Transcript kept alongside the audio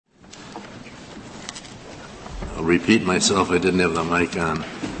I'll repeat myself. I didn't have the mic on.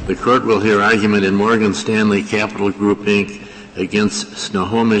 The court will hear argument in Morgan Stanley Capital Group, Inc. against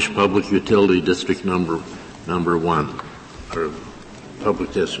Snohomish Public Utility District number 1, or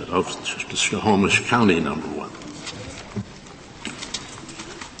Public District of Snohomish County number 1.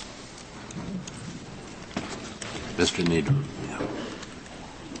 Mr. Needham.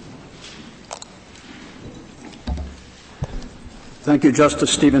 Thank you,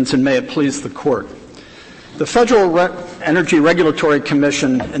 Justice Stevens, and may it please the Court. The Federal Energy Regulatory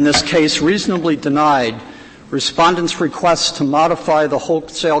Commission in this case reasonably denied respondents' requests to modify the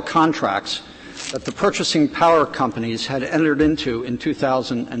wholesale contracts that the purchasing power companies had entered into in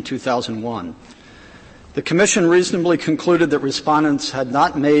 2000 and 2001. The Commission reasonably concluded that respondents had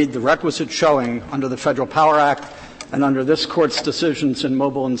not made the requisite showing under the Federal Power Act and under this Court's decisions in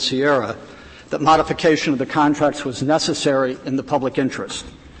Mobile and Sierra that modification of the contracts was necessary in the public interest.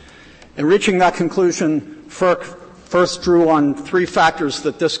 In reaching that conclusion, FERC first drew on 3 factors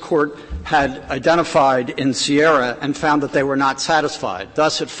that this Court had identified in Sierra and found that they were not satisfied.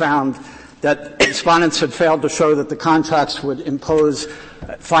 Thus, it found that respondents had failed to show that the contracts would impose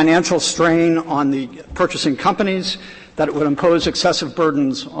financial strain on the purchasing companies, that it would impose excessive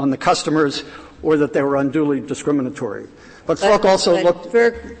burdens on the customers, or that they were unduly discriminatory. But FERC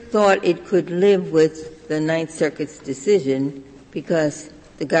FERC thought it could live with the Ninth Circuit's decision because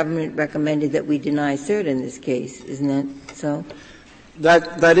the government recommended that we deny cert in this case. Isn't that so?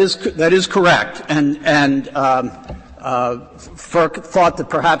 That is correct. And FERC thought that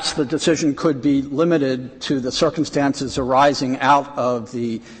perhaps the decision could be limited to the circumstances arising out of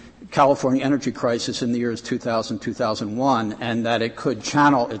the California energy crisis in the years 2000, 2001, and that it could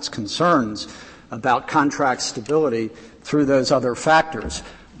channel its concerns about contract stability through those other factors.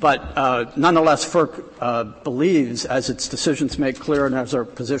 But nonetheless, FERC believes, as its decisions make clear and as our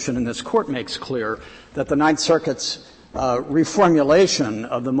position in this Court makes clear, that the Ninth Circuit's reformulation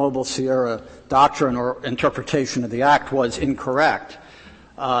of the Mobile Sierra doctrine or interpretation of the Act was incorrect.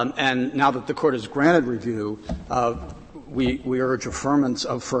 And now that the Court has granted review, we urge affirmance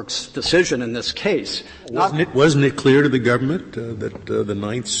of FERC's decision in this case. Wasn't it clear to the government that the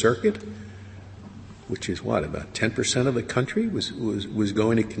Ninth Circuit, which is about 10% of the country, was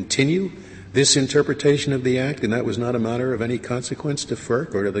going to continue this interpretation of the Act, and that was not a matter of any consequence to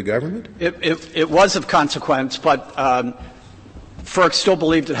FERC or to the government? It was of consequence, but FERC still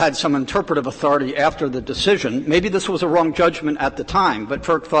believed it had some interpretive authority after the decision. Maybe this was a wrong judgment at the time, but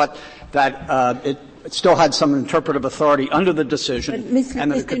FERC thought that it still had some interpretive authority under the decision. But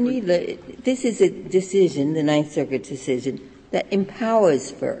Mr. Needler, this is a decision, the Ninth Circuit decision, that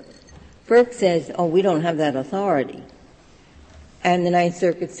empowers FERC. FERC says, we don't have that authority. And the Ninth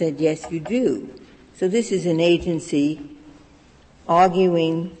Circuit said, yes, you do. So this is an agency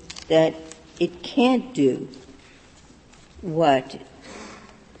arguing that it can't do what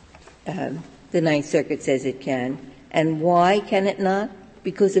the Ninth Circuit says it can. And why can it not?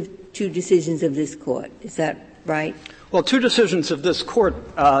 Because of 2 decisions of this Court. Is that right? Well, 2 decisions of this Court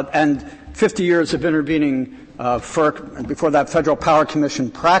and 50 years of intervening FERC, and before that Federal Power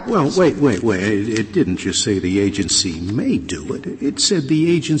Commission practice. Well, wait. It didn't just say the agency may do it. It said the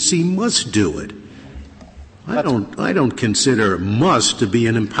agency must do it. I don't consider must to be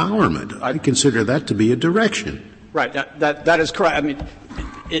an empowerment. I consider that to be a direction. Right. That is correct. I mean,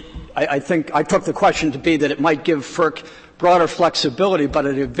 I think I took the question to be that it might give FERC broader flexibility, but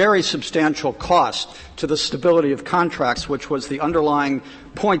at a very substantial cost to the stability of contracts, which was the underlying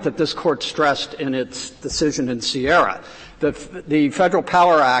point that this Court stressed in its decision in Sierra. The Federal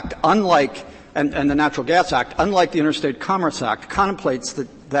Power Act, unlike and the Natural Gas Act, unlike the Interstate Commerce Act, contemplates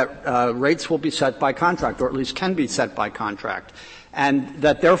that rates will be set by contract, or at least can be set by contract. And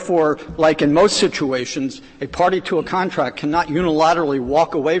that therefore, like in most situations, a party to a contract cannot unilaterally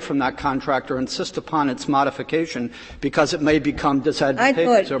walk away from that contract or insist upon its modification because it may become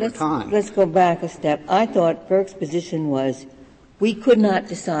disadvantageous over time. Let's go back a step. I thought FERC's position was we could not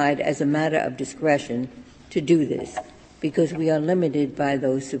decide as a matter of discretion to do this because we are limited by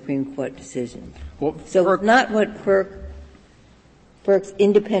those Supreme Court decisions. Well, so it's not what FERC's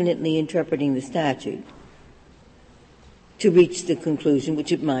independently interpreting the statute to reach the conclusion,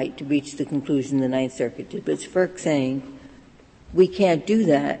 which it might, to reach the conclusion the Ninth Circuit did. But it's FERC saying we can't do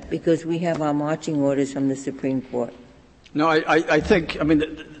that because we have our marching orders from the Supreme Court. No, I think,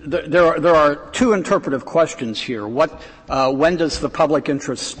 there are 2 interpretive questions here. When does the public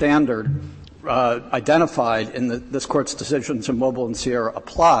interest standard identified in this Court's decisions in Mobile and Sierra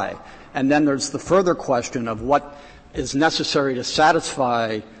apply? And then there's the further question of what is necessary to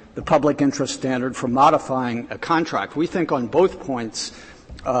satisfy the public interest standard for modifying a contract. We think on both points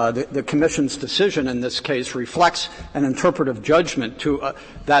the Commission's decision in this case reflects an interpretive judgment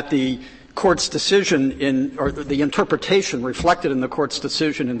that the Court's decision or the interpretation reflected in the Court's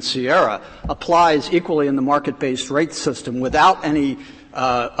decision in Sierra applies equally in the market-based rate system without any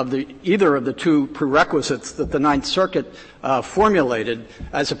either of the two prerequisites that the Ninth Circuit formulated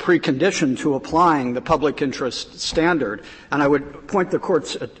as a precondition to applying the public interest standard. And I would point the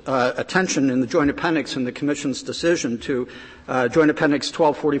Court's attention in the Joint Appendix in the Commission's decision to Joint Appendix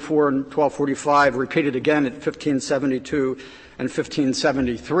 1244 and 1245, repeated again at 1572 and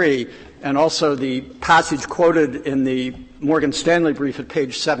 1573, and also the passage quoted in the Morgan Stanley brief at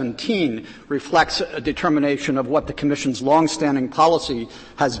page 17 reflects a determination of what the Commission's longstanding policy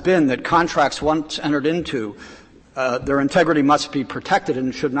has been, that contracts once entered into, their integrity must be protected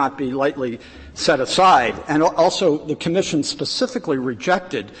and should not be lightly set aside. And also the Commission specifically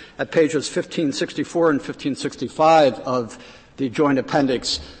rejected at pages 1564 and 1565 of the Joint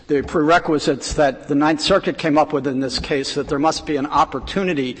Appendix the prerequisites that the Ninth Circuit came up with in this case, that there must be an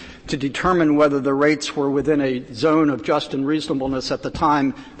opportunity to determine whether the rates were within a zone of just and reasonableness at the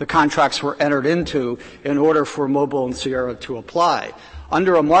time the contracts were entered into in order for Mobile and Sierra to apply.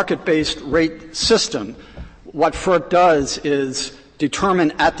 Under a market-based rate system, what FERC does is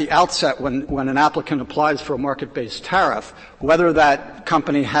determine at the outset when an applicant applies for a market-based tariff whether that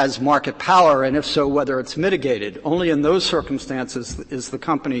company has market power, and if so, whether it's mitigated. Only in those circumstances is the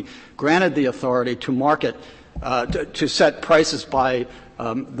company granted the authority to market, to set prices by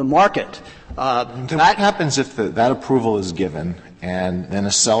the market. Then what happens if that approval is given and then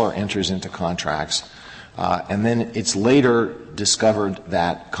a seller enters into contracts and then it's later discovered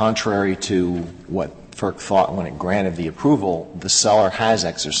that, contrary to what FERC thought when it granted the approval, the seller has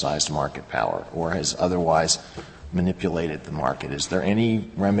exercised market power or has otherwise manipulated the market? Is there any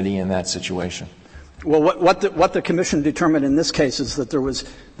remedy in that situation? Well, what the Commission determined in this case is that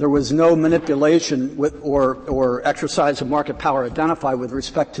there was no manipulation or exercise of market power identified with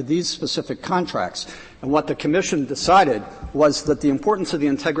respect to these specific contracts. And what the Commission decided was that the importance of the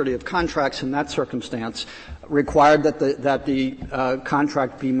integrity of contracts in that circumstance required that the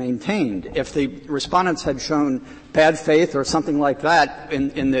contract be maintained. If the respondents had shown bad faith or something like that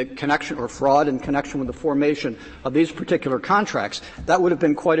in the connection, or fraud in connection with the formation of these particular contracts, that would have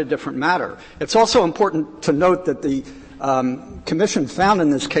been quite a different matter. It's also important to note that the Commission found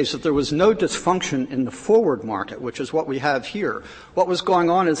in this case that there was no dysfunction in the forward market, which is what we have here. What was going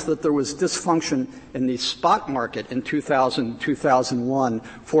on is that there was dysfunction in the spot market in 2000-2001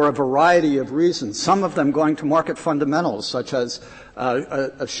 for a variety of reasons, some of them going to market fundamentals, such as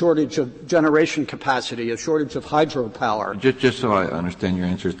a shortage of generation capacity, a shortage of hydropower. Just so I understand your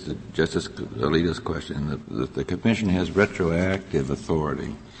answer to Justice Alito's question, the Commission has retroactive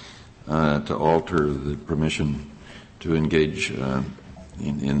authority to alter the permission to engage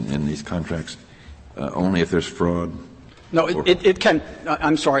in these contracts only if there's fraud? No, it can.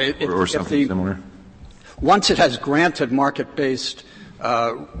 I'm sorry. Or something similar? Once it has granted market-based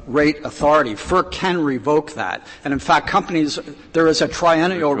rate authority, FERC can revoke that. And in fact, there is a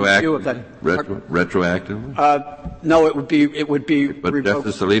triennial review of that. Retroactively? No, it would be But revoked.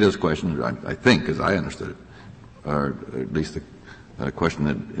 Justice Alito's question, I think, as I understood it, or at least the question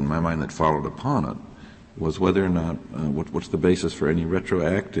that, in my mind, that followed upon it, was whether or not, what's the basis for any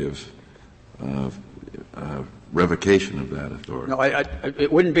retroactive revocation of that authority? No,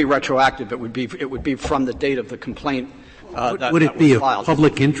 it wouldn't be retroactive. It would be from the date of the complaint. Would it be a filed.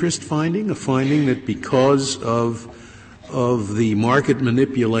 public interest finding, a finding that because of the market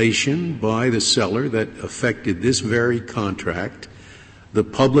manipulation by the seller that affected this very contract, the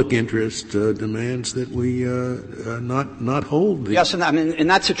public interest demands that we not hold the... Yes, and I mean, in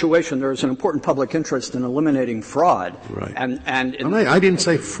that situation, there is an important public interest in eliminating fraud. Right. And I didn't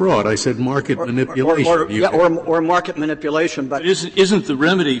say fraud. I said market manipulation. Or market manipulation. But isn't the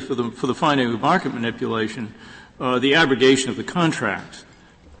remedy for the finding of market manipulation the abrogation of the contract,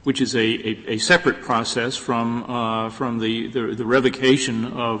 which is a separate process from the revocation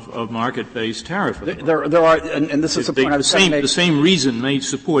of market-based tariff? There are, and this is a point I was going to make. The same reason may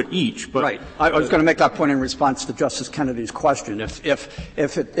support each, but right. I was going to make that point in response to Justice Kennedy's question. If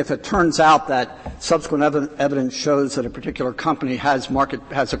it turns out that subsequent evidence shows that a particular company has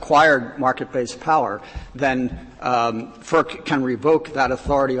acquired market-based power, then FERC can revoke that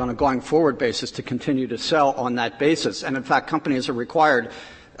authority on a going forward basis to continue to sell on that basis. And in fact, companies are required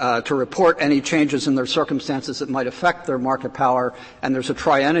to report any changes in their circumstances that might affect their market power, and there's a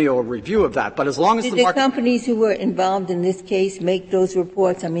triennial review of that. But as long as Did the companies who were involved in this case make those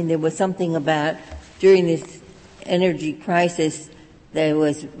reports? I mean, there was something about during this energy crisis there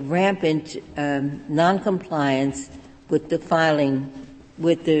was rampant noncompliance with the filing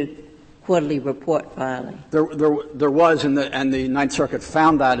with the quarterly report filing. There was, and the Ninth Circuit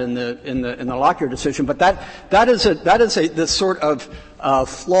found that in the Lockyer decision. But that is this sort of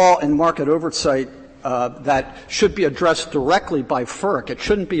flaw in market oversight that should be addressed directly by FERC. It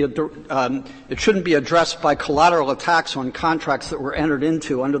shouldn't be addressed by collateral attacks on contracts that were entered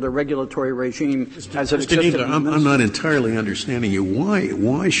into under the regulatory regime as it existed. Mr. I'm not entirely understanding you.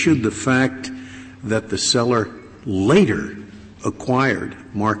 Why should the fact that the seller later acquired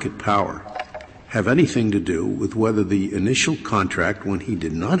market power have anything to do with whether the initial contract, when he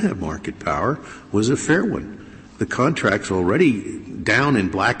did not have market power, was a fair one? The contract's already down in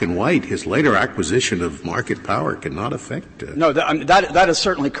black and white. His later acquisition of market power cannot affect. No, that is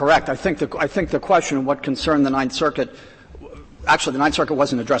certainly correct. I think the question of what concerned the Ninth Circuit. Actually, the Ninth Circuit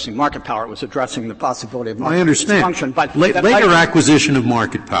wasn't addressing market power; it was addressing the possibility of market dysfunction. But later acquisition of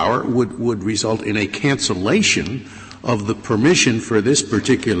market power would result in a cancellation of the permission for this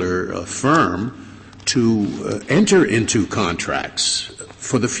particular firm to enter into contracts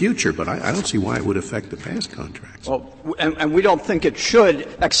for the future. But I don't see why it would affect the past contracts. Well, and we don't think it should,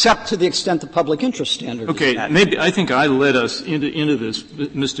 except to the extent the public interest standard. Okay, maybe I think I led us into this,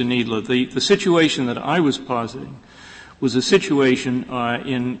 Mr. Needler. The situation that I was positing was a situation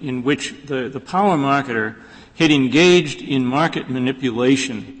in which the power marketer had engaged in market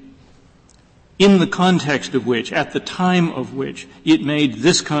manipulation in the context of which, at the time of which, it made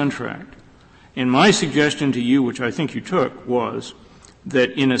this contract. And my suggestion to you, which I think you took, was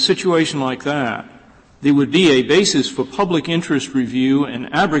that in a situation like that, there would be a basis for public interest review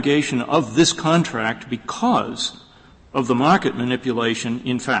and abrogation of this contract because of the market manipulation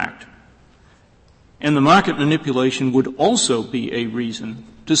in fact. And the market manipulation would also be a reason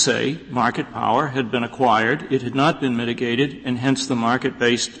to say market power had been acquired, it had not been mitigated, and hence the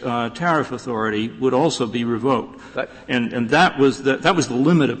market-based tariff authority would also be revoked. And that was the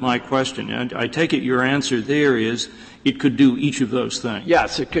limit of my question. And I take it your answer there is it could do each of those things.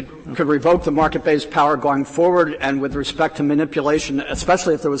 Yes, it could revoke the market-based power going forward, and with respect to manipulation,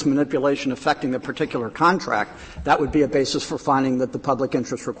 especially if there was manipulation affecting the particular contract, that would be a basis for finding that the public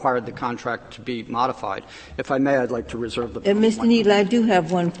interest required the contract to be modified. If I may, I'd like to reserve the Mr. Needle, I do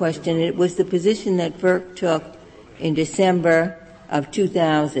have one question. It was the position that FERC took in December of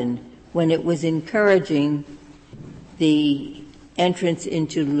 2000 when it was encouraging the entrance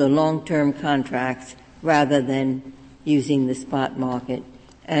into the long-term contracts rather than using the spot market.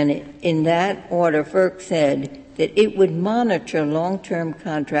 And in that order, FERC said that it would monitor long-term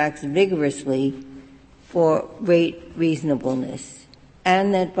contracts vigorously for rate reasonableness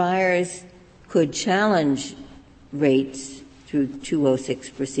and that buyers could challenge rates through 206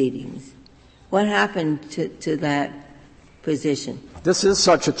 proceedings. What happened to that position? This is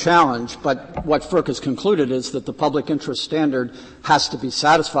such a challenge, but what FERC has concluded is that the public interest standard has to be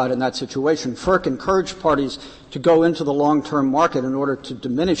satisfied in that situation. FERC encouraged parties to go into the long-term market in order to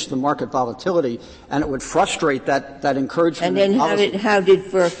diminish the market volatility, and it would frustrate that encouragement. And then how did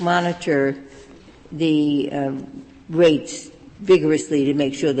FERC monitor the rates vigorously to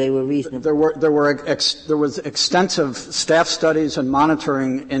make sure they were reasonable? There was extensive staff studies and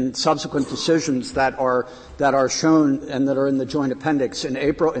monitoring in subsequent decisions that are shown and that are in the joint appendix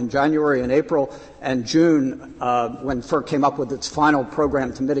in January and April and June, when FERC came up with its final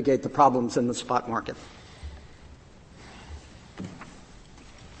program to mitigate the problems in the spot market.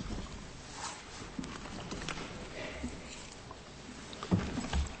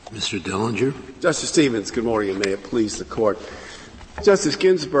 Mr. Dellinger. Justice Stevens, good morning, and may it please the Court. Justice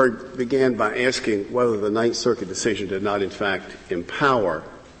Ginsburg began by asking whether the Ninth Circuit decision did not, in fact, empower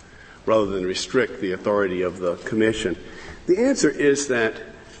rather than restrict the authority of the Commission. The answer is that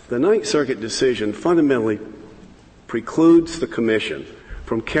the Ninth Circuit decision fundamentally precludes the Commission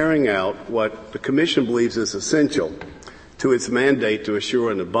from carrying out what the Commission believes is essential to its mandate to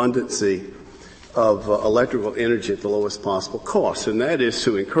assure an abundancy of electrical energy at the lowest possible cost, and that is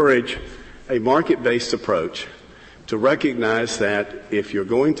to encourage a market-based approach to recognize that if you're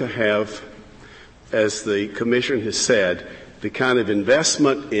going to have, as the Commission has said, the kind of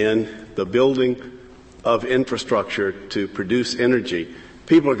investment in the building of infrastructure to produce energy,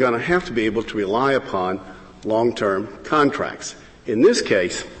 people are going to have to be able to rely upon long-term contracts. In this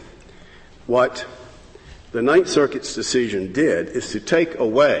case, what the Ninth Circuit's decision did is to take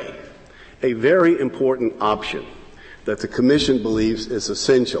away a very important option that the Commission believes is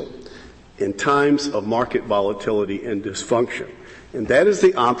essential in times of market volatility and dysfunction. And that is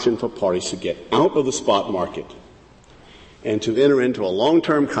the option for parties to get out of the spot market and to enter into a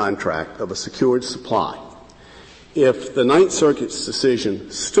long-term contract of a secured supply. If the Ninth Circuit's decision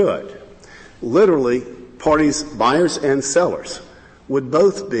stood, literally parties, buyers and sellers, would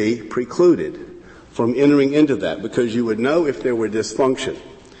both be precluded from entering into that, because you would know if there were dysfunction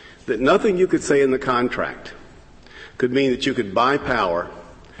that nothing you could say in the contract could mean that you could buy power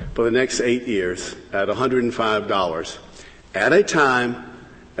for the next 8 years at $105 at a time,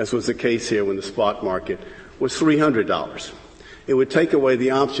 as was the case here when the spot market was $300. It would take away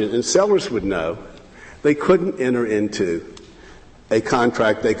the option, and sellers would know they couldn't enter into a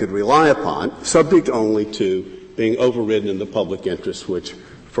contract they could rely upon, subject only to being overridden in the public interest, which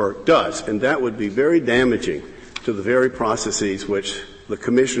FERC does. And that would be very damaging to the very processes which the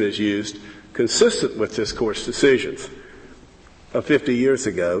Commission has used, consistent with this Court's decisions of 50 years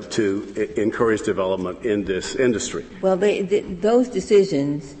ago, to encourage development in this industry. Well, those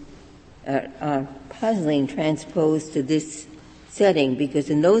decisions are puzzling transposed to this setting, because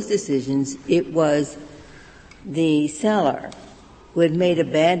in those decisions it was the seller who had made a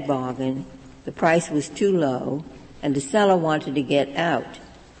bad bargain, the price was too low, and the seller wanted to get out,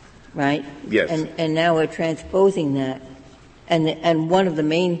 right? Yes. And now we're transposing that. And one of the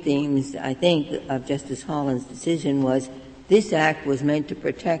main themes, I think, of Justice Holland's decision was this act was meant to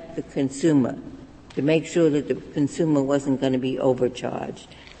protect the consumer, to make sure that the consumer wasn't going to be overcharged.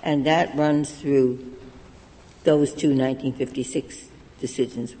 And that runs through those two 1956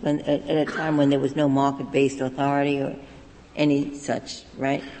 decisions, at a time when there was no market-based authority or any such,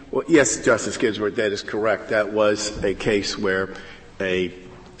 right? Well, yes, Justice Ginsburg, that is correct. That was a case where a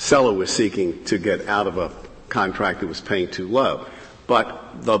seller was seeking to get out of a contract that was paying too low.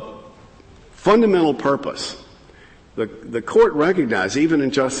 But the fundamental purpose, the Court recognized, even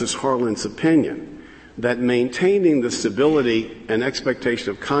in Justice Harlan's opinion, that maintaining the stability and expectation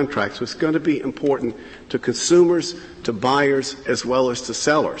of contracts was going to be important to consumers, to buyers, as well as to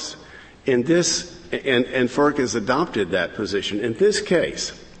sellers. In this, and FERC has adopted that position. In this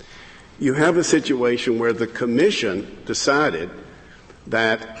case, you have a situation where the Commission decided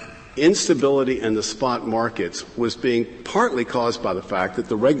that instability in the spot markets was being partly caused by the fact that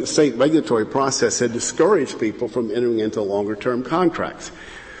the state regulatory process had discouraged people from entering into longer-term contracts.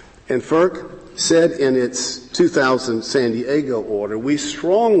 And FERC said in its 2000 San Diego order, we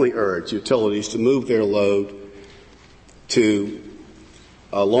strongly urge utilities to move their load to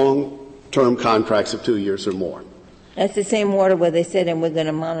long-term contracts of 2 years or more. That's the same order where they said, and we're going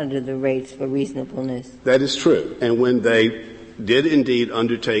to monitor the rates for reasonableness. That is true. And when they did indeed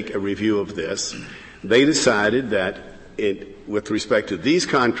undertake a review of this, they decided that with respect to these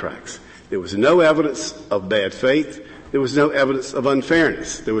contracts, there was no evidence of bad faith, there was no evidence of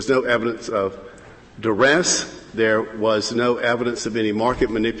unfairness, there was no evidence of duress, there was no evidence of any market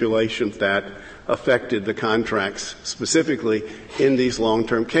manipulation that affected the contracts specifically in these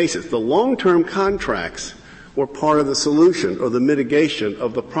long-term cases. The long-term contracts were part of the solution or the mitigation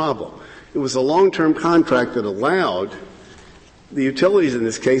of the problem. It was a long-term contract that allowed the utilities in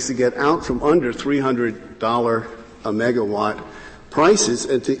this case to get out from under $300 a megawatt prices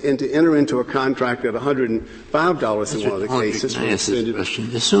and to enter into a contract at $105 in one of the cases. Can I ask this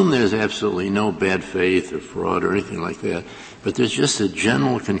question? Assume there's absolutely no bad faith or fraud or anything like that, but there's just a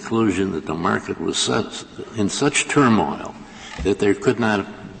general conclusion that the market was in such turmoil that there could not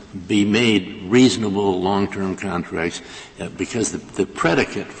be made reasonable long-term contracts because the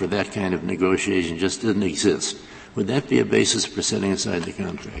predicate for that kind of negotiation just didn't exist. Would that be a basis for setting aside the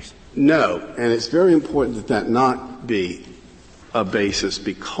contracts? No, and it's very important that that not be a basis,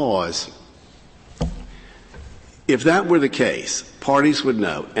 because if that were the case, parties would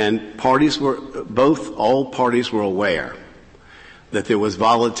know, and all parties were aware that there was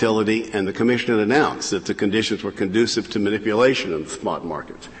volatility, and the Commission had announced that the conditions were conducive to manipulation of the spot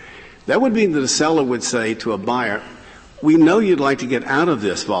markets. That would mean that a seller would say to a buyer, we know you'd like to get out of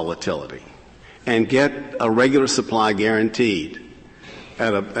this volatility and get a regular supply guaranteed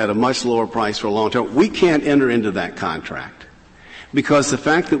at a much lower price for a long term. We can't enter into that contract because the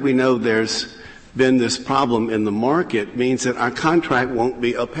fact that we know there's been this problem in the market means that our contract won't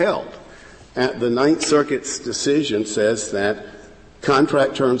be upheld. The Ninth Circuit's decision says that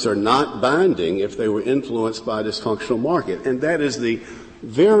contract terms are not binding if they were influenced by a dysfunctional market, and that is the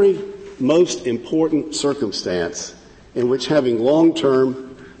very most important circumstance in which having long-term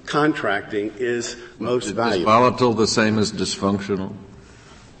contracting is most valuable. Is volatile the same as dysfunctional?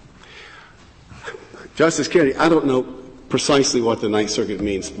 Justice Kennedy, I don't know precisely what the Ninth Circuit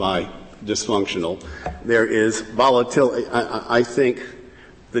means by dysfunctional. There is volatility. I think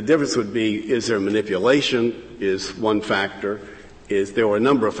the difference would be, is there manipulation is one factor. There were a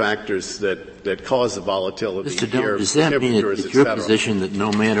number of factors that cause the volatility. Mr. Dillon, does that mean it's your position that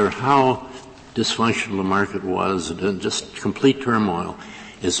no matter how dysfunctional the market was and just complete turmoil,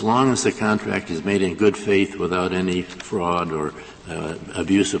 as long as the contract is made in good faith without any fraud or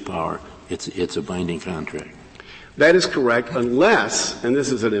abuse of power, it's a binding contract. That is correct, unless, and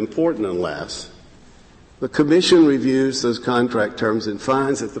this is an important unless, the Commission reviews those contract terms and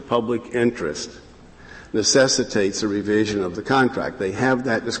finds that the public interest necessitates a revision of the contract. They have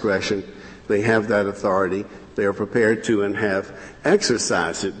that discretion. They have that authority. They are prepared to and have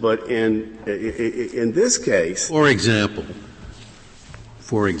exercised it. But in this case, For example,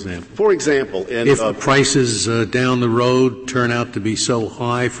 if prices down the road turn out to be so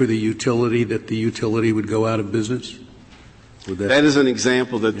high for the utility that the utility would go out of business? That is an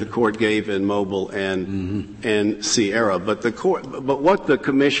example that the court gave in Mobile and Sierra. But what the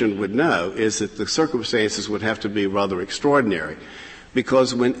Commission would know is that the circumstances would have to be rather extraordinary,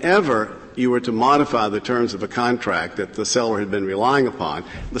 because whenever you were to modify the terms of a contract that the seller had been relying upon,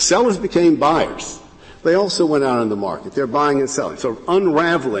 the sellers became buyers. They also went out on the market. They're buying and selling. So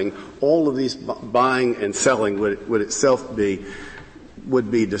unraveling all of these buying and selling would itself be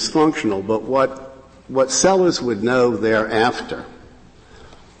dysfunctional. But what sellers would know thereafter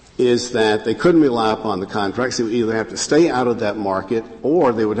is that they couldn't rely upon the contracts. They would either have to stay out of that market,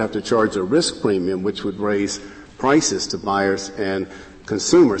 or they would have to charge a risk premium, which would raise prices to buyers and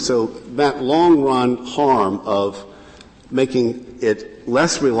consumers. So that long-run harm of making it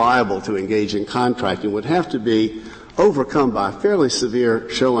less reliable to engage in contracting would have to be overcome by a fairly severe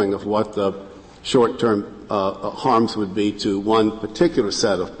showing of what the short-term harms would be to one particular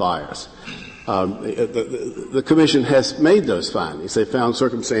set of buyers. The Commission has made those findings. They found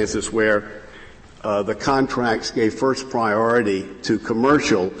circumstances where the contracts gave first priority to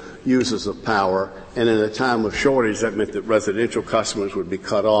commercial users of power, and in a time of shortage, that meant that residential customers would be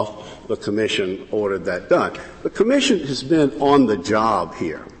cut off. The Commission ordered that done. The Commission has been on the job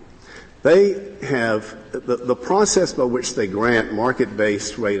here. They have the process by which they grant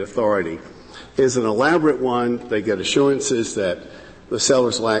market-based rate authority is an elaborate one. They get assurances that the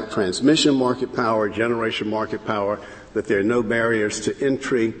sellers lack transmission market power, generation market power, that there are no barriers to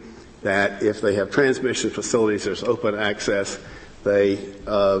entry, that if they have transmission facilities, there's open access.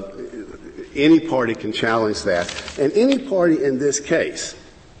 Any party can challenge that. And any party in this case,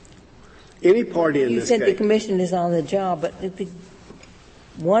 You said the Commission is on the job, but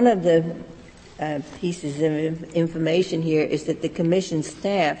one of the pieces of information here is that the Commission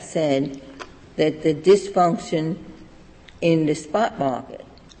staff said that the dysfunction in the spot market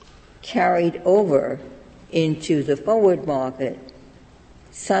carried over into the forward market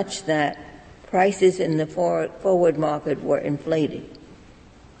such that prices in the forward market were inflated.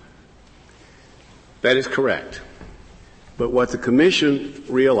 That is correct. But what the Commission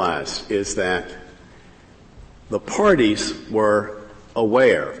realized is that the parties were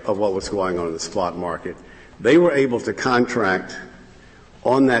aware of what was going on in the spot market. They were able to contract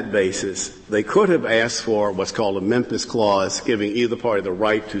on that basis. They could have asked for what's called a Memphis clause, giving either party the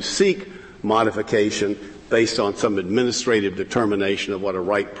right to seek modification based on some administrative determination of what a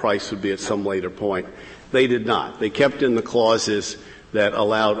right price would be at some later point. They did not. They kept in the clauses that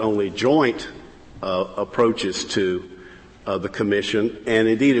allowed only joint approaches to the Commission, and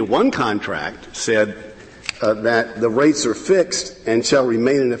indeed in one contract said that the rates are fixed and shall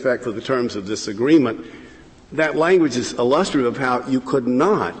remain in effect for the terms of this agreement. That language is illustrative of how you could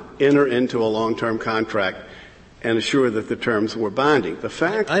not enter into a long-term contract and assure that the terms were binding. The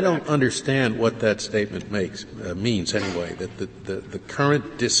fact I don't understand what that statement means anyway, that the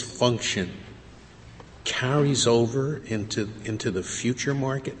current dysfunction carries over into the future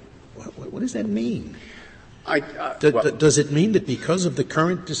market. What does that mean? Does it mean that because of the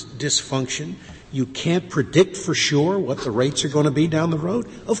current dysfunction, you can't predict for sure what the rates are going to be down the road?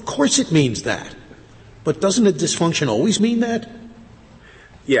 Of course it means that. But doesn't a dysfunction always mean that?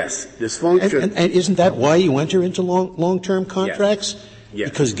 Yes. Dysfunction. And isn't that why you enter into long-term contracts? Yes.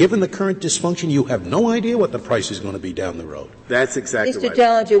 Because given the current dysfunction, you have no idea what the price is going to be down the road. That's exactly right.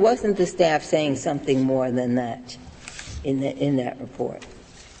 Mr. Dellinger, wasn't the staff saying something more than that in that report?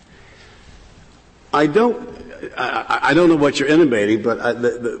 I don't know what you're intimating, but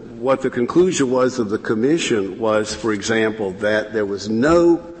what the conclusion was of the Commission was, for example, that there was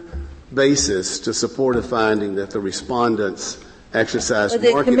no basis to support a finding that the respondents exercised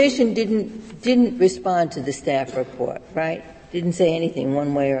market. But the Commission didn't respond to the staff report, right? Didn't say anything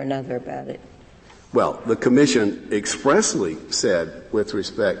one way or another about it. Well, the Commission expressly said, with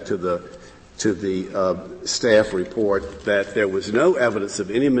respect to the staff report, that there was no evidence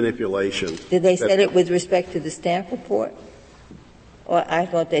of any manipulation. Did they say it with respect to the staff report? Or I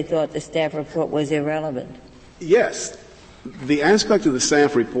thought they thought the staff report was irrelevant. Yes. The aspect of the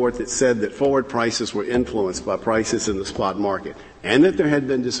staff report that said that forward prices were influenced by prices in the spot market, and that there had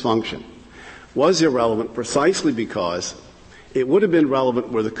been dysfunction was irrelevant precisely because it would have been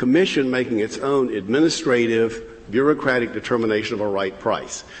relevant were the Commission making its own administrative, bureaucratic determination of a right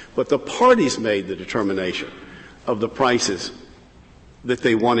price. But the parties made the determination of the prices that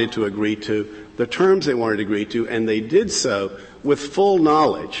they wanted to agree to, the terms they wanted to agree to, and they did so with full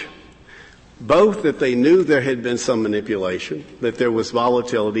knowledge, both that they knew there had been some manipulation, that there was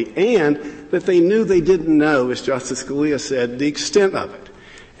volatility, and that they knew they didn't know, as Justice Scalia said, the extent of it.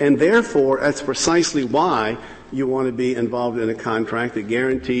 And therefore, that's precisely why you want to be involved in a contract that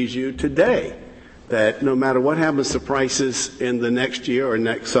guarantees you today that no matter what happens to prices in the next year or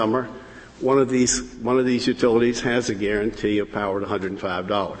next summer, one of these utilities has a guarantee of power at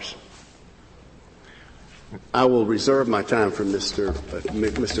 $105. I will reserve my time for Mr.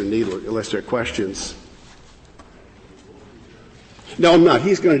 Needler unless there are questions. No, I'm not.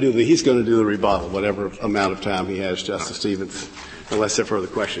 He's going to do the rebuttal, whatever amount of time he has, Justice Stevens, unless there are further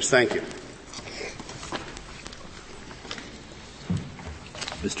questions. Thank you.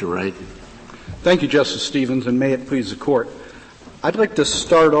 Mr. Wright. Thank you, Justice Stevens, and may it please the Court. I'd like to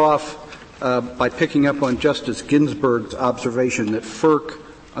start off by picking up on Justice Ginsburg's observation that FERC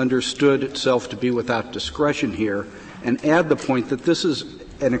understood itself to be without discretion here, and add the point that this is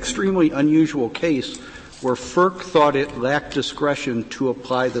an extremely unusual case where FERC thought it lacked discretion to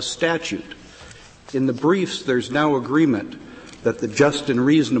apply the statute. In the briefs, there's now agreement that the just and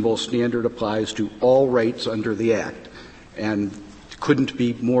reasonable standard applies to all rates under the Act, and couldn't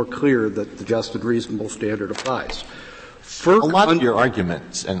be more clear that the just and reasonable standard applies. A lot of your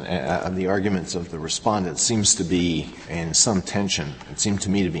arguments and the arguments of the respondent seems to be in some tension. It seemed to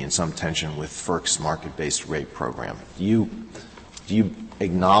me to be in some tension with FERC's market-based rate program. Do you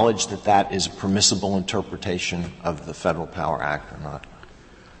acknowledge that that is a permissible interpretation of the Federal Power Act or not?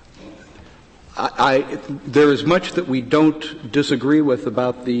 There is much that we don't disagree with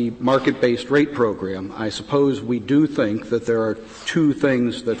about the market-based rate program. I suppose we do think that there are two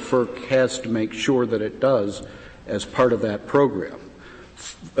things that FERC has to make sure that it does as part of that program.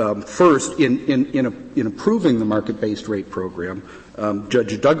 First, in approving the market-based rate program,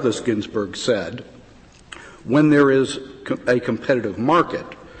 Judge Douglas Ginsburg said, when there is a competitive market,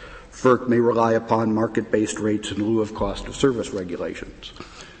 FERC may rely upon market-based rates in lieu of cost of service regulations.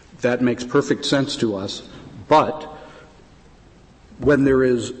 That makes perfect sense to us, but when there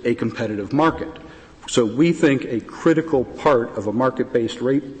is a competitive market. So we think a critical part of a market-based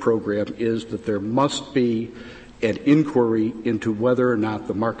rate program is that there must be an inquiry into whether or not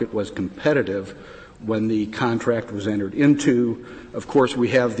the market was competitive when the contract was entered into. Of course, we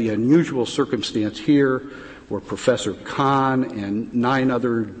have the unusual circumstance here where Professor Kahn and 9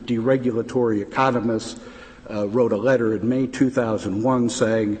 other deregulatory economists wrote a letter in May 2001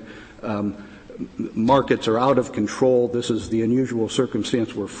 saying markets are out of control. This is the unusual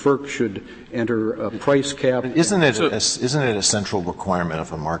circumstance where FERC should enter a price cap. Isn't it a central requirement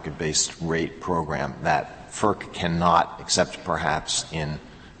of a market-based rate program that FERC cannot, except perhaps in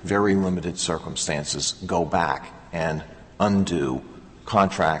very limited circumstances, go back and undo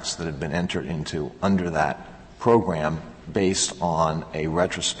contracts that have been entered into under that program based on a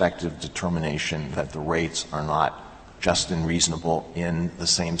retrospective determination that the rates are not just and reasonable in the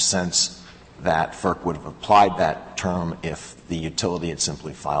same sense that FERC would have applied that term if the utility had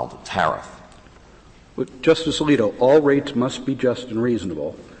simply filed a tariff? Well, Justice Alito, all rates must be just and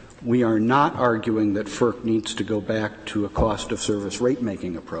reasonable. We are not arguing that FERC needs to go back to a cost of service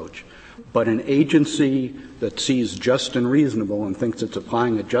rate-making approach. But an agency that sees just and reasonable and thinks it's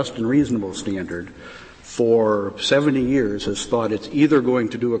applying a just and reasonable standard for 70 years has thought it's either going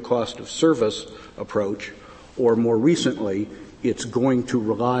to do a cost of service approach or more recently it's going to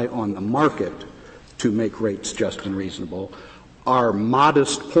rely on the market to make rates just and reasonable. Our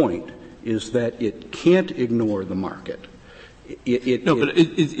modest point is that it can't ignore the market.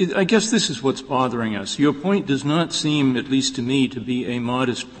 I guess this is what's bothering us. Your point does not seem, at least to me, to be a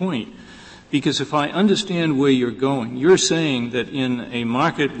modest point. Because if I understand where you're going, you're saying that in a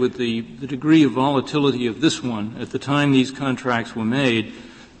market with the degree of volatility of this one, at the time these contracts were made,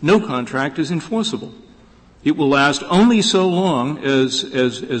 no contract is enforceable. It will last only so long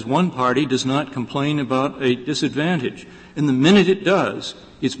as one party does not complain about a disadvantage. And the minute it does,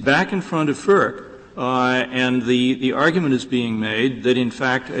 it's back in front of FERC. And the argument is being made that, in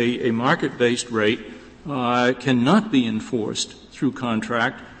fact, a market-based rate cannot be enforced through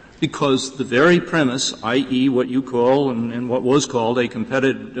contract because the very premise, i.e. what you call and what was called a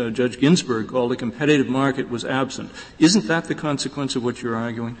competitive, Judge Ginsburg called a competitive market, was absent. Isn't that the consequence of what you're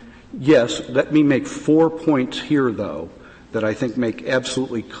arguing? Yes. Let me make 4 points here, though, that I think make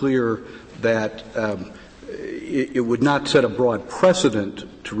absolutely clear that it would not set a broad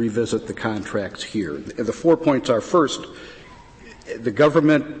precedent to revisit the contracts here. The 4 points are, first, the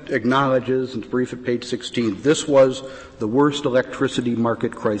government acknowledges, in its brief at page 16, this was the worst electricity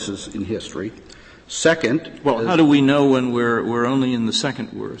market crisis in history. Second, well, how do we know when we're only in the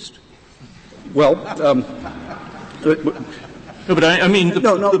second worst? Well, no, but I mean,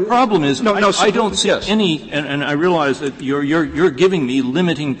 the problem is, I don't see any, and I realize that you're giving me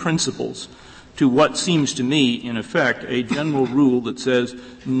limiting principles to what seems to me, in effect, a general rule that says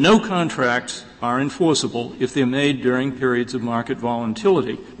no contracts are enforceable if they're made during periods of market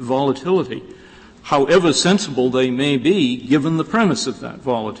volatility, however sensible they may be given the premise of that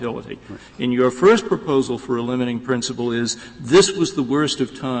volatility. In your first proposal for a limiting principle is this was the worst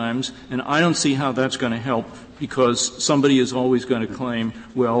of times, and I don't see how that's going to help because somebody is always going to claim,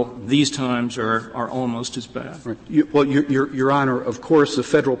 well, these times are almost as bad. Right. Your Honor, of course, the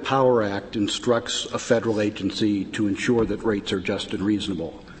Federal Power Act instructs a federal agency to ensure that rates are just and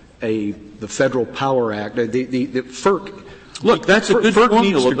reasonable. The Federal Power Act, the FERC. Look, that's a good FERC formula,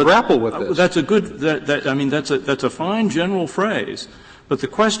 needs to but grapple with this. That's a good. That's a fine general phrase. But the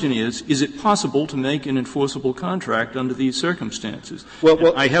question is it possible to make an enforceable contract under these circumstances?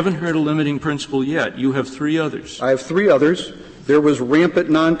 Well, I haven't heard a limiting principle yet. You have 3 others. I have 3 others. There was rampant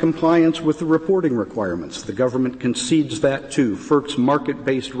noncompliance with the reporting requirements. The government concedes that too. FERC's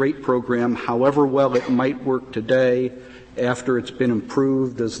market-based rate program, however well it might work today, after it's been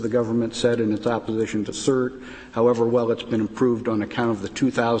improved, as the government said in its opposition to CERT, however well it's been improved on account of the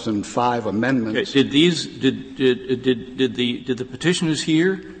 2005 amendments. Okay. Did the petitioners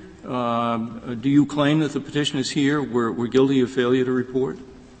here, do you claim that the petitioners here were guilty of failure to report?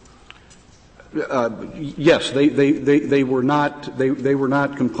 Yes, they were not, they were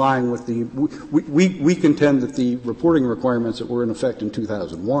not complying with we contend that the reporting requirements that were in effect in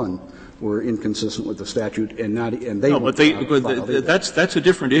 2001 were inconsistent with the statute and that's a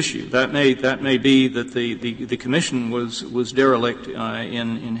different issue. That may be that the commission was derelict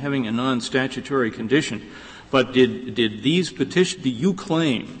in having a non-statutory condition. But did these petitions, do you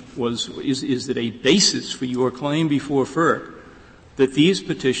claim is it a basis for your claim before FERC that these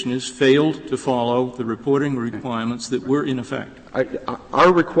petitioners failed to follow the reporting requirements that were in effect?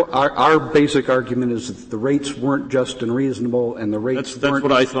 Our basic argument is that the rates weren't just and reasonable, and the rates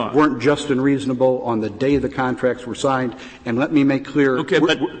weren't just and reasonable on the day the contracts were signed. And let me make clear. Okay,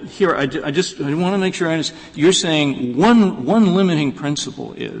 but here I want to make sure I understand. You're saying one limiting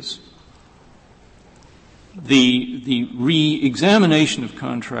principle is the re-examination of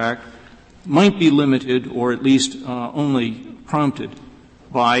contract might be limited or at least only prompted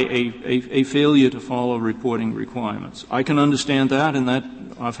by a failure to follow reporting requirements. I can understand that, and that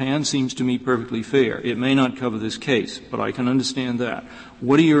offhand seems to me perfectly fair. It may not cover this case, but I can understand that.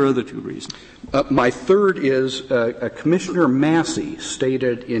 What are your other 2 reasons? My third is Commissioner Massey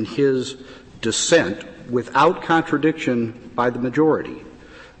stated in his dissent, without contradiction by the majority,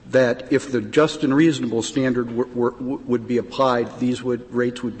 that if the just and reasonable standard would be applied, these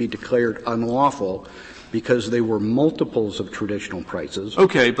rates would be declared unlawful because they were multiples of traditional prices.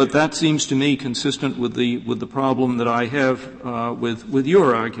 Okay, but that seems to me consistent with the problem that I have with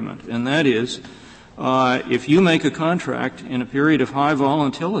your argument, and that is if you make a contract in a period of high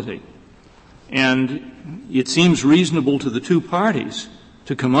volatility and it seems reasonable to the 2 parties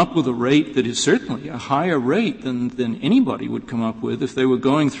to come up with a rate that is certainly a higher rate than anybody would come up with if they were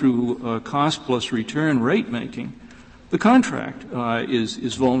going through cost plus return rate making, the contract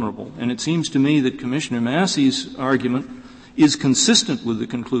is vulnerable. And it seems to me that Commissioner Massey's argument is consistent with the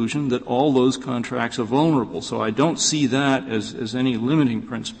conclusion that all those contracts are vulnerable. So I don't see that as any limiting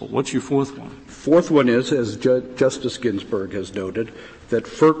principle. What's your 4th one? 4th one is, as Justice Ginsburg has noted, that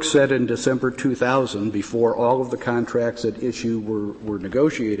FERC said in December 2000, before all of the contracts at issue were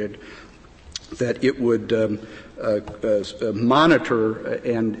negotiated, that it would monitor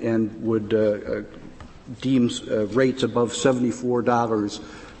and would deems rates above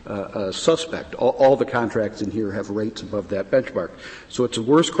 $74 suspect. All the contracts in here have rates above that benchmark. So it's the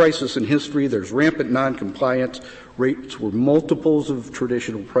worst crisis in history. There's rampant noncompliance. Rates were multiples of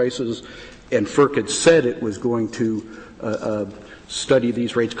traditional prices, and FERC had said it was going to study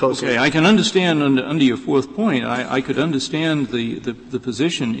these rates closely. Okay, I can understand under your 4th point. I could understand the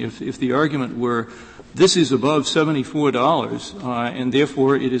position if the argument were this is above $74 and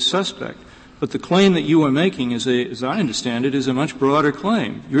therefore it is suspect. But the claim that you are making, as I understand it, is a much broader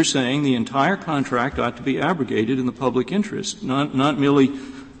claim. You're saying the entire contract ought to be abrogated in the public interest, not merely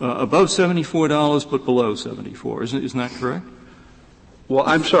above $74 but below $74. Isn't that correct? Well,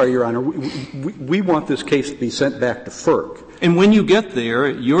 I'm sorry, Your Honor. We want this case to be sent back to FERC. And when you get there,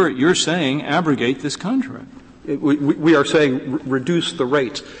 you're saying abrogate this contract. We are saying reduce the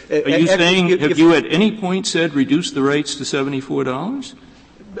rates. Are you saying, have you at any point said reduce the rates to $74?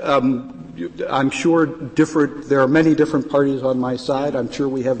 I'm sure there are many different parties on my side. I'm sure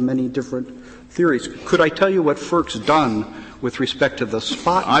we have many different theories. Could I tell you what FERC's done with respect to the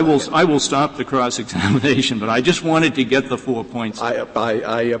spot? I will stop the cross-examination, but I just wanted to get the 4 points.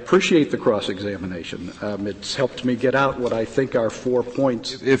 I appreciate the cross-examination. It's helped me get out what I think are 4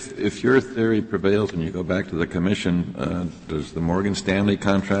 points. If your theory prevails and you go back to the Commission, does the Morgan Stanley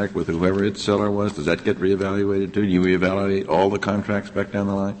contract with whoever its seller was, does that get reevaluated too? Do you reevaluate all the contracts back down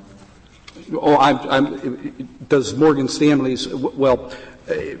the line? Does Morgan Stanley's,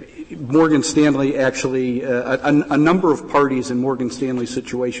 Morgan Stanley actually, a number of parties in Morgan Stanley's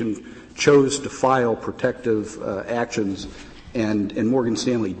situation chose to file protective actions, and Morgan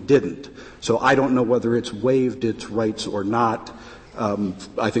Stanley didn't. So I don't know whether it's waived its rights or not.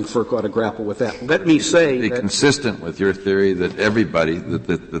 I think FERC ought to grapple with that. Let me say that consistent with your theory that everybody,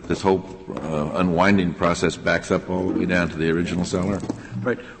 that this whole unwinding process backs up all the way down to the original seller?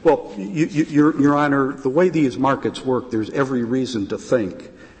 Right. Well, Your Honor, the way these markets work, there's every reason to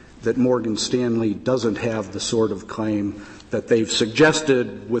think that Morgan Stanley doesn't have the sort of claim that they've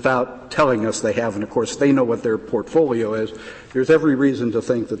suggested without telling us they have, and of course they know what their portfolio is. There's every reason to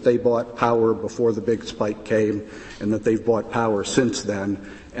think that they bought power before the big spike came, and that they've bought power since then,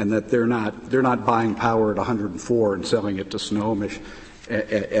 and that they're not buying power at 104 and selling it to Snohomish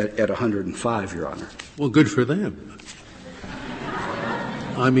at 105, Your Honor. Well, good for them.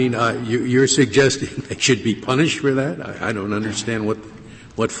 I mean, you're suggesting they should be punished for that? I don't understand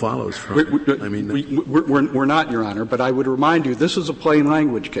what follows from it. We're not, Your Honor, but I would remind you this is a plain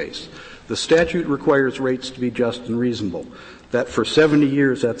language case. The statute requires rates to be just and reasonable. That for 70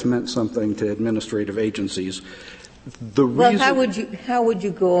 years that's meant something to administrative agencies. How would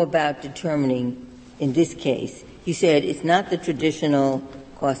you go about determining in this case? You said it's not the traditional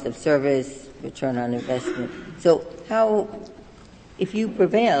cost of service, return on investment. So if you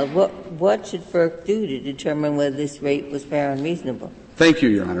prevail, what should FERC do to determine whether this rate was fair and reasonable? Thank you,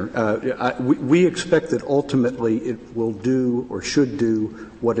 Your Honor. We expect that ultimately it will do or should do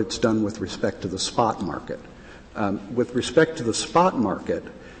what it's done with respect to the spot market. With respect to the spot market,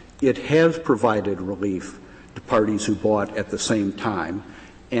 it has provided relief to parties who bought at the same time.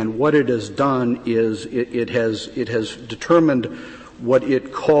 And what it has done is it has determined what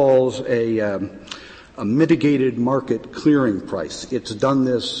it calls a mitigated market clearing price. It's done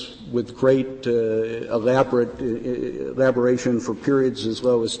this with great elaboration for periods as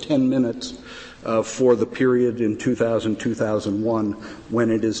low as 10 minutes for the period in 2000-2001 when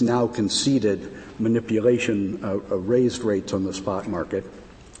it is now conceded manipulation of raised rates on the spot market.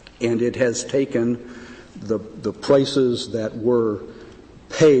 And it has taken the prices that were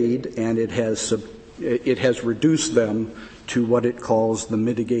paid and it has reduced them to what it calls the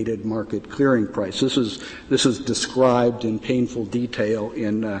mitigated market clearing price. This is described in painful detail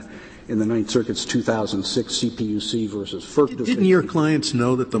in the Ninth Circuit's 2006 CPUC versus FERC decision. Didn't your clients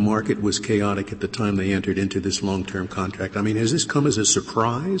know that the market was chaotic at the time they entered into this long-term contract? I mean, has this come as a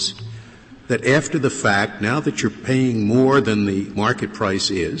surprise that after the fact, now that you're paying more than the market price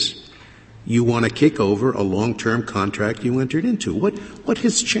is, you want to kick over a long-term contract you entered into? What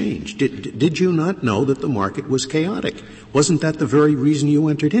has changed? Did you not know that the market was chaotic? Wasn't that the very reason you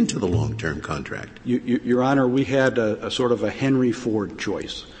entered into the long-term contract? Your Honor, we had a sort of a Henry Ford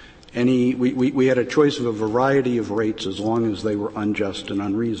choice. We had a choice of a variety of rates as long as they were unjust and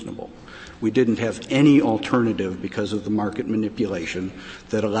unreasonable. We didn't have any alternative because of the market manipulation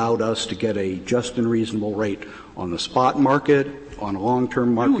that allowed us to get a just and reasonable rate on the spot market, on a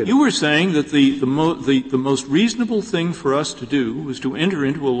long-term market. You were saying that the most reasonable thing for us to do was to enter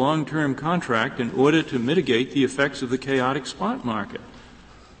into a long-term contract in order to mitigate the effects of the chaotic spot market.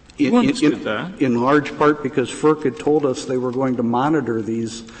 You understood that. In large part because FERC had told us they were going to monitor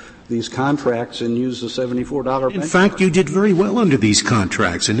these contracts and use the $74 benchmark. In fact, you did very well under these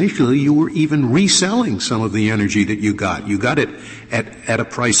contracts. Initially, you were even reselling some of the energy that you got. You got it at a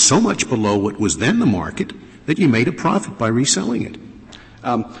price so much below what was then the market that you made a profit by reselling it.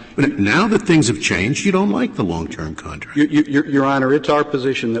 But now that things have changed, you don't like the long-term contract. Your Honor, it's our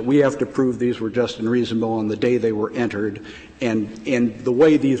position that we have to prove these were just and reasonable on the day they were entered. And the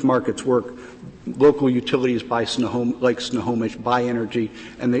way these markets work, local utilities like Snohomish buy energy,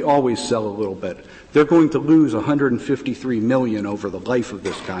 and they always sell a little bit. They're going to lose $153 million over the life of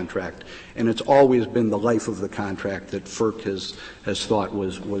this contract, and it's always been the life of the contract that FERC has thought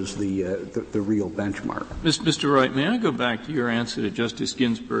was the real benchmark. Mr. Wright, may I go back to your answer to Justice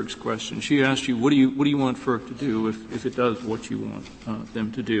Ginsburg's question? She asked you, what do you want FERC to do if it does what you want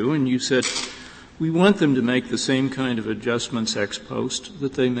them to do? And you said, we want them to make the same kind of adjustments ex post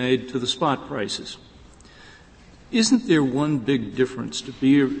that they made to the spot prices. Isn't there one big difference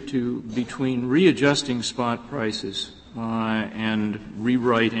between readjusting spot prices and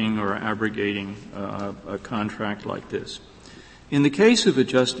rewriting or abrogating a contract like this? In the case of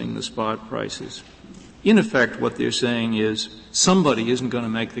adjusting the spot prices, in effect what they're saying is somebody isn't going to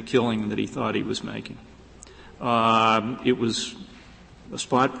make the killing that he thought he was making. A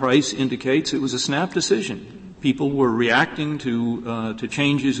spot price indicates it was a snap decision. People were reacting to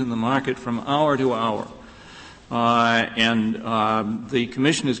changes in the market from hour to hour. The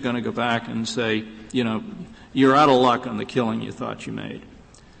commission is going to go back and say, you're out of luck on the killing you thought you made.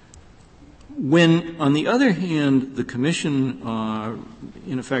 When, on the other hand, the commission,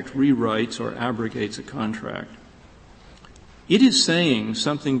 in effect, rewrites or abrogates a contract, it is saying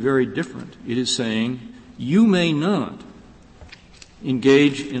something very different. It is saying you may not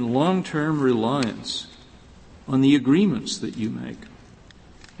engage in long-term reliance on the agreements that you make.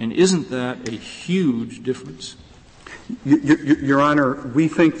 And isn't that a huge difference? Your Honor, we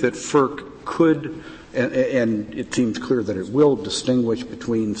think that FERC could, and it seems clear that it will, distinguish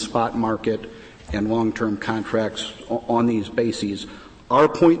between spot market and long-term contracts on these bases. Our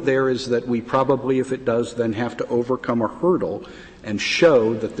point there is that we probably, if it does, then have to overcome a hurdle and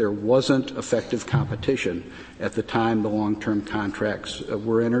show that there wasn't effective competition at the time the long-term contracts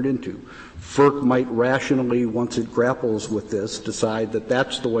were entered into. FERC might rationally, once it grapples with this, decide that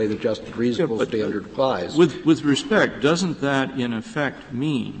that's the way the just and reasonable standard applies. With respect, doesn't that in effect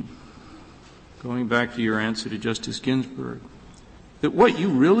mean, going back to your answer to Justice Ginsburg, that what you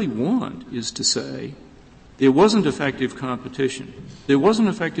really want is to say there wasn't effective competition. There wasn't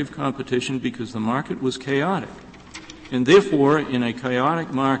effective competition because the market was chaotic. And therefore, in a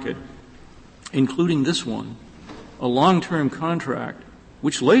chaotic market, including this one, a long-term contract,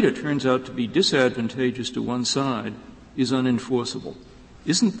 which later turns out to be disadvantageous to one side, is unenforceable.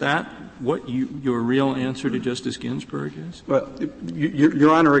 Isn't that what your real answer to Justice Ginsburg is? Well,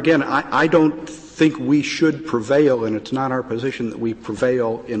 Your Honor, again, I don't think we should prevail, and it's not our position that we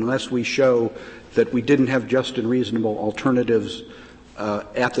prevail unless we show that we didn't have just and reasonable alternatives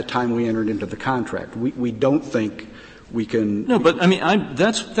at the time we entered into the contract. We don't think we can. No, but I mean,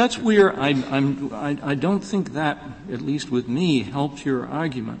 that's where I don't think that, at least with me, helps your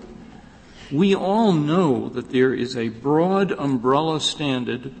argument. We all know that there is a broad umbrella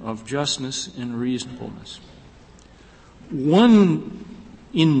standard of justness and reasonableness. One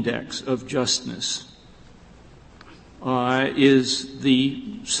index of justness is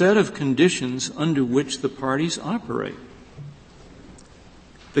the set of conditions under which the parties operate.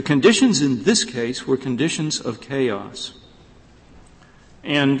 The conditions in this case were conditions of chaos.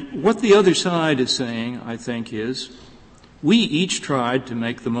 And what the other side is saying, I think, is we each tried to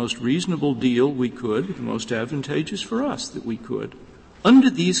make the most reasonable deal we could, the most advantageous for us that we could, under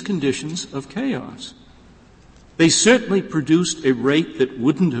these conditions of chaos. They certainly produced a rate that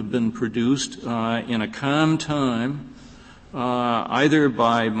wouldn't have been produced in a calm time, either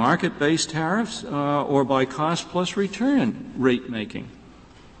by market-based tariffs or by cost-plus return rate making.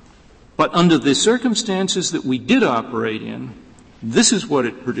 But under the circumstances that we did operate in, this is what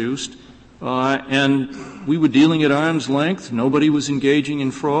it produced, and we were dealing at arm's length. Nobody was engaging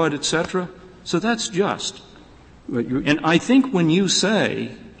in fraud, etc. So that's just. And I think when you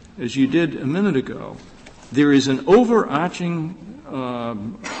say, as you did a minute ago, there is an overarching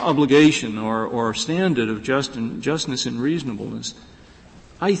obligation or standard of justness and reasonableness,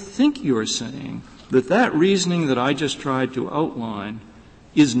 I think you're saying that reasoning that I just tried to outline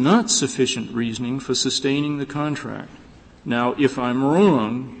is not sufficient reasoning for sustaining the contract. Now, if I'm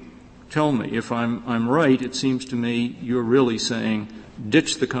wrong, tell me. If I'm right, it seems to me you're really saying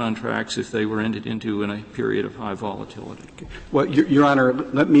ditch the contracts if they were entered into in a period of high volatility. Well, Your Honor,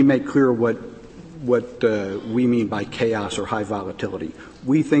 let me make clear what we mean by chaos or high volatility.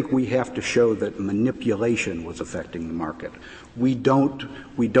 We think we have to show that manipulation was affecting the market. We don't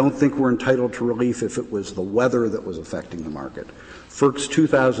think we're entitled to relief if it was the weather that was affecting the market. FERC's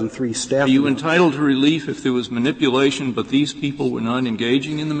 2003 staff. Are you entitled to relief if there was manipulation, but these people were not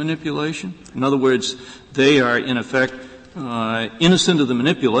engaging in the manipulation? In other words, they are in effect innocent of the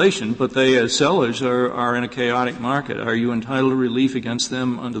manipulation, but they, as sellers, are in a chaotic market. Are you entitled to relief against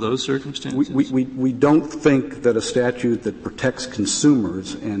them under those circumstances? We don't think that a statute that protects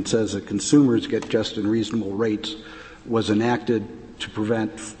consumers and says that consumers get just and reasonable rates was enacted to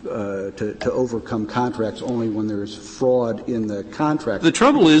prevent, to overcome contracts only when there's fraud in the contract. The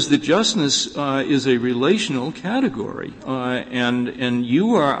trouble is that justness is a relational category, and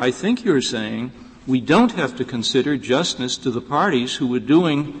you are, I think you're saying, we don't have to consider justness to the parties who were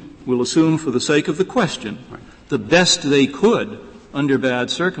doing we'll assume for the sake of the question, the best they could under bad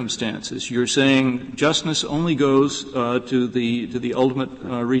circumstances. You're saying justness only goes to the ultimate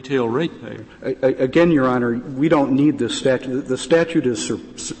retail ratepayer. Again, Your Honor, we don't need this statute. The statute is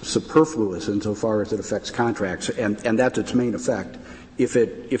superfluous insofar as it affects contracts, and that's its main effect if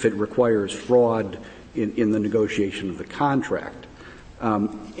it requires fraud in the negotiation of the contract.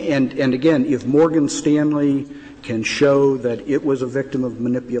 And again, if Morgan Stanley can show that it was a victim of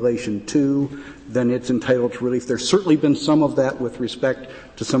manipulation too, then it's entitled to relief. There's certainly been some of that with respect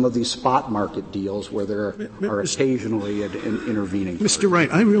to some of these spot market deals where there are occasionally an intervening. Mr.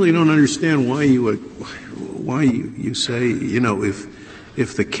 Wright, I really don't understand why you say,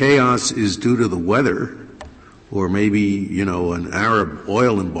 if the chaos is due to the weather or maybe, an Arab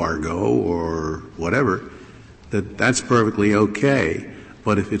oil embargo or whatever, that's perfectly okay.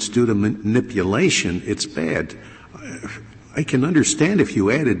 But if it's due to manipulation, it's bad. I can understand if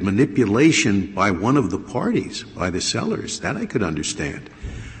you added manipulation by one of the parties, by the sellers. That I could understand.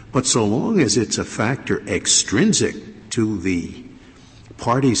 But so long as it's a factor extrinsic to the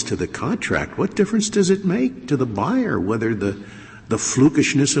parties to the contract, what difference does it make to the buyer whether the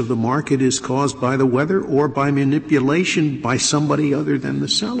flukishness of the market is caused by the weather or by manipulation by somebody other than the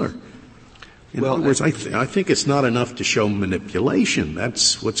seller? In other words, I think it's not enough to show manipulation.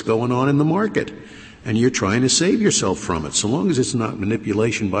 That's what's going on in the market. And you're trying to save yourself from it. So long as it's not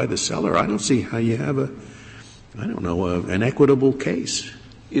manipulation by the seller, I don't see how you have an equitable case.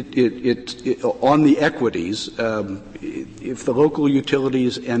 On the equities, if the local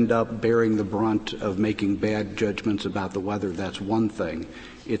utilities end up bearing the brunt of making bad judgments about the weather, that's one thing.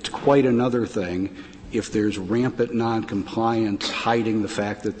 It's quite another thing if there's rampant noncompliance hiding the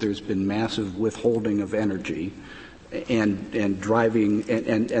fact that there's been massive withholding of energy and driving,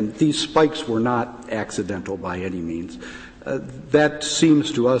 and these spikes were not accidental by any means. That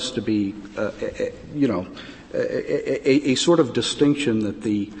seems to us to be, a sort of distinction that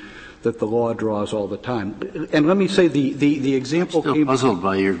the law draws all the time. And let me say the example I'm still puzzled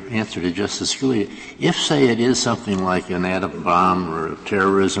by your answer to Justice Scalia. If, say, it is something like an atom bomb or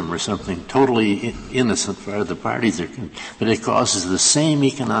terrorism or something totally innocent for other parties, but it causes the same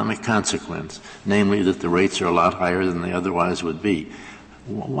economic consequence, namely that the rates are a lot higher than they otherwise would be,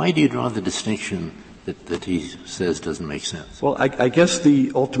 why do you draw the distinction that he says doesn't make sense? Well, I guess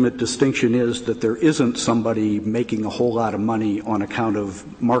the ultimate distinction is that there isn't somebody making a whole lot of money on account of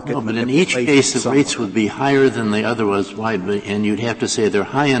market. No, but in each case the rates would be higher than they otherwise would be, and you'd have to say they're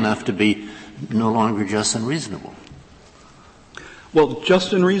high enough to be no longer just and reasonable. Well,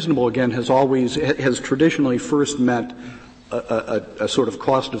 just and reasonable, again, has traditionally first meant a sort of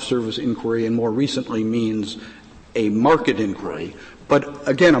cost of service inquiry, and more recently means a market inquiry. But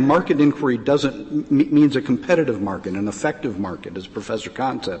again, a market inquiry means a competitive market, an effective market, as Professor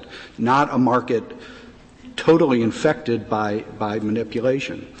Kahn said, not a market totally infected by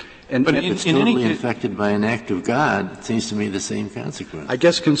manipulation. But if it's totally infected by an act of God, it seems to me the same consequence. I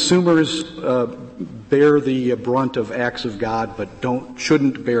guess consumers bear the brunt of acts of God, but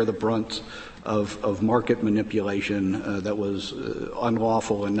shouldn't bear the brunt of market manipulation that was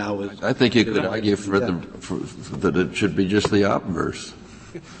unlawful and now is. I think you could argue that it should be just the obverse.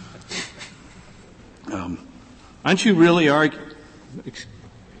 Aren't you really aren't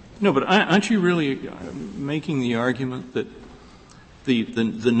you really making the argument that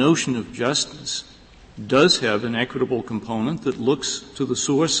the notion of justice does have an equitable component that looks to the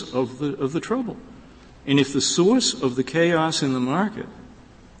source of the trouble? And if the source of the chaos in the market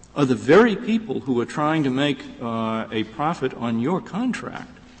are the very people who are trying to make a profit on your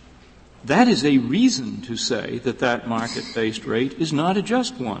contract, that is a reason to say that market-based rate is not a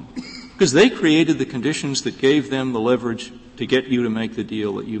just one, because they created the conditions that gave them the leverage to get you to make the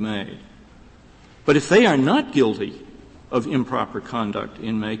deal that you made. But if they are not guilty of improper conduct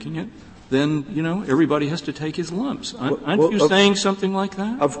in making it, then, everybody has to take his lumps. Aren't you saying something like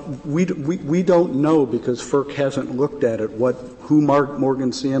that? We don't know because FERC hasn't looked at it, who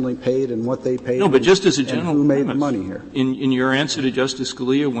Morgan Stanley paid and what they paid. No, but just as a general who made premise, the money here. In your answer to Justice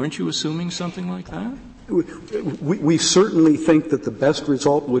Scalia, weren't you assuming something like that? We certainly think that the best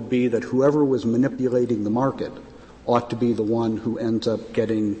result would be that whoever was manipulating the market ought to be the one who ends up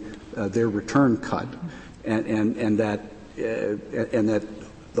getting their return cut, and that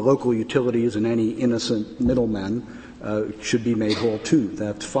the local utilities and any innocent middlemen should be made whole too.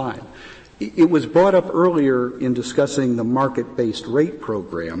 That's fine. It was brought up earlier in discussing the market-based rate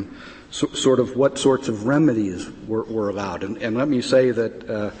program, sort of what sorts of remedies were allowed. And let me say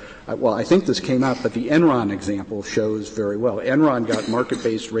that, I think this came out, but the Enron example shows very well. Enron got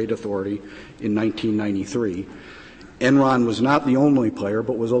market-based rate authority in 1993. Enron was not the only player,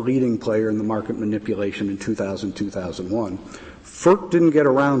 but was a leading player in the market manipulation in 2000-2001. FERC didn't get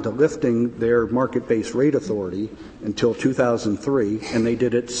around to lifting their market-based rate authority until 2003, and they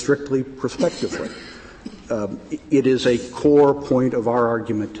did it strictly prospectively. It is a core point of our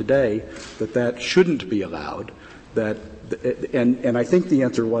argument today that shouldn't be allowed. And I think the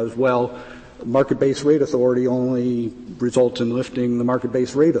answer was, well, market-based rate authority only results in lifting the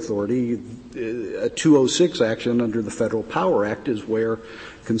market-based rate authority. A 206 action under the Federal Power Act is where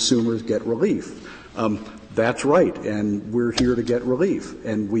consumers get relief. That's right, and we're here to get relief.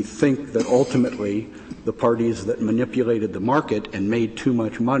 And we think that ultimately the parties that manipulated the market and made too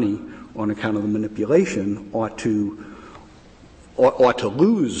much money on account of the manipulation ought to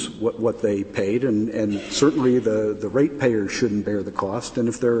lose what they paid, and certainly the ratepayers shouldn't bear the cost. And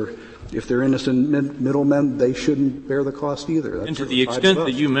if they're innocent middlemen, they shouldn't bear the cost either. That's and to the extent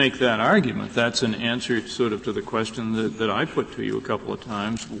that you make that argument, that's an answer sort of to the question that I put to you a couple of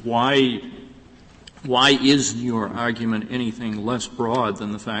times. Why is your argument anything less broad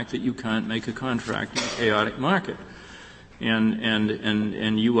than the fact that you can't make a contract in a chaotic market?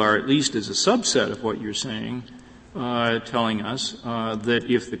 And you are, at least as a subset of what you're saying, telling us that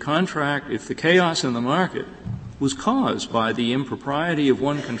if the chaos in the market was caused by the impropriety of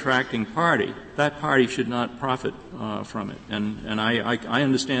one contracting party, that party should not profit from it. And I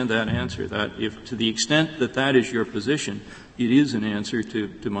understand that answer, that if to the extent that is your position, it is an answer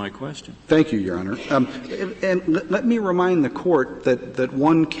to my question. Thank you, Your Honor. And let me remind the Court that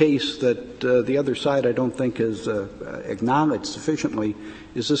one case that the other side I don't think has acknowledged sufficiently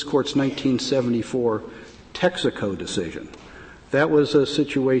is this Court's 1974 Texaco decision. That was a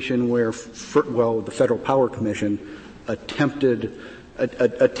situation where, the Federal Power Commission attempted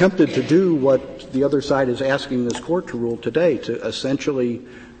to do what the other side is asking this Court to rule today, to essentially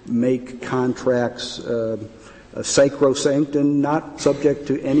make contracts sacrosanct and not subject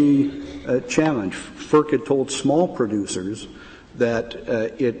to any challenge. FERC had told small producers that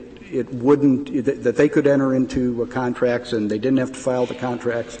that they could enter into contracts and they didn't have to file the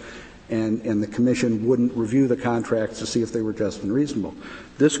contracts, and the Commission wouldn't review the contracts to see if they were just and reasonable.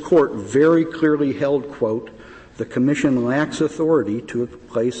 This Court very clearly held, quote, the Commission lacks authority to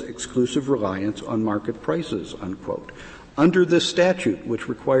place exclusive reliance on market prices, unquote. Under this statute, which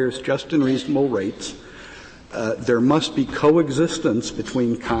requires just and reasonable rates, there must be coexistence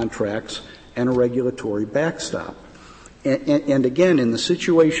between contracts and a regulatory backstop. And again, in the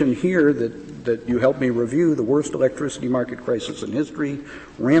situation here that you helped me review, the worst electricity market crisis in history,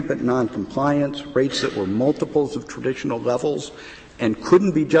 rampant noncompliance, rates that were multiples of traditional levels and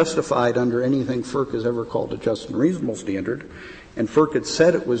couldn't be justified under anything FERC has ever called a just and reasonable standard, and FERC had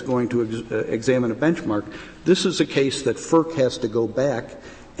said it was going to examine a benchmark, this is a case that FERC has to go back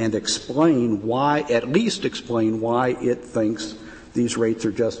and at least explain why it thinks these rates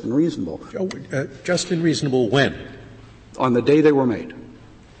are just and reasonable. Just and reasonable when? On the day they were made.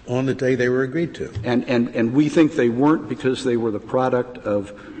 On the day they were agreed to. And we think they weren't because they were the product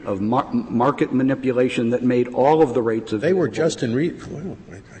of market manipulation that made all of the rates available. They were just and reasonable.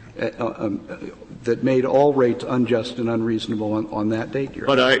 That made all rates unjust and unreasonable on that date.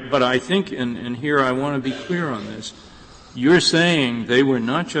 But I think, and here I want to be clear on this, you're saying they were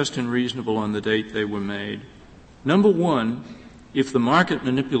not just and reasonable on the date they were made. Number one, if the market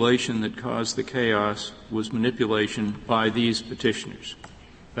manipulation that caused the chaos was manipulation by these petitioners.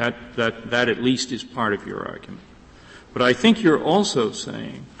 That at least is part of your argument. But I think you're also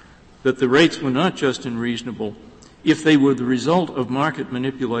saying that the rates were not just and reasonable if they were the result of market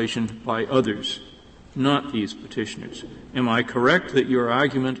manipulation by others, not these petitioners. Am I correct that your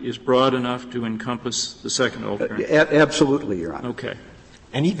argument is broad enough to encompass the second alternative? Absolutely, Your Honor. Okay.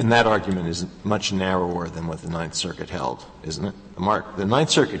 And even that argument is much narrower than what the Ninth Circuit held, isn't it? The Ninth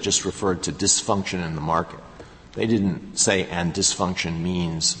Circuit just referred to dysfunction in the market. They didn't say, and dysfunction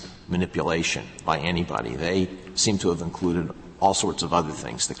means manipulation by anybody. They seem to have included all sorts of other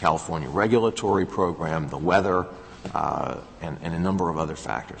things, the California regulatory program, the weather, and a number of other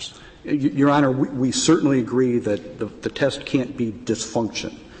factors. Your Honor, we certainly agree that the test can't be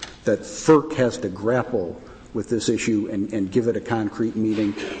dysfunction, that FERC has to grapple with this issue and give it a concrete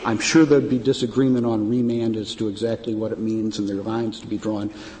meaning. I'm sure there'd be disagreement on remand as to exactly what it means and there are lines to be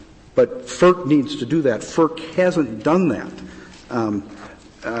drawn. But FERC needs to do that. FERC hasn't done that.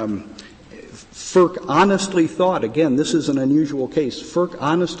 FERC honestly thought, again, this is an unusual case, FERC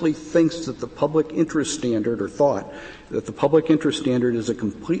honestly thinks that the public interest standard, or thought that the public interest standard is a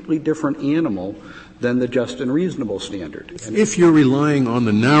completely different animal than the just and reasonable standard. If you're relying on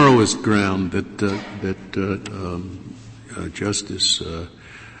the narrowest ground that Justice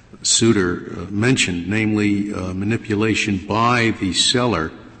Souter mentioned, namely manipulation by the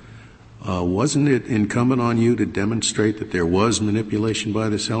seller, wasn't it incumbent on you to demonstrate that there was manipulation by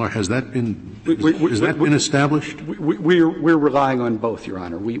the seller? Has that been been established? We're relying on both, Your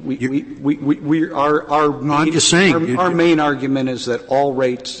Honor. I'm just saying. Our main argument is that all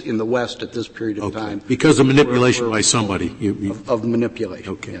rates in the West at this period of time because of manipulation by somebody of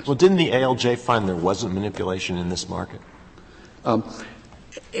manipulation. Okay. Yes. Well, didn't the ALJ find there wasn't manipulation in this market?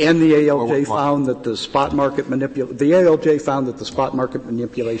 And the ALJ found that the spot market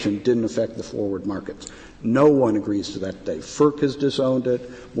manipulation didn't affect the forward markets. No one agrees to that today. FERC has disowned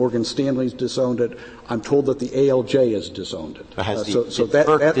it. Morgan Stanley's disowned it. I'm told that the ALJ has disowned it. Did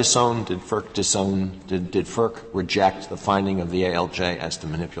FERC reject the finding of the ALJ as to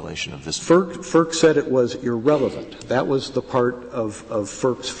manipulation of this? FERC said it was irrelevant. That was the part of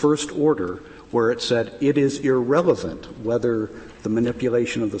FERC's first order where it said it is irrelevant whether the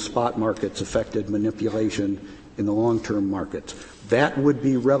manipulation of the spot markets affected manipulation in the long-term markets. That would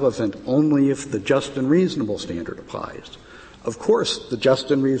be relevant only if the just and reasonable standard applies. Of course, the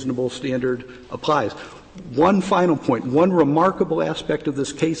just and reasonable standard applies. One final point, one remarkable aspect of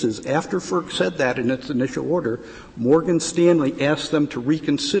this case is after FERC said that in its initial order, Morgan Stanley asked them to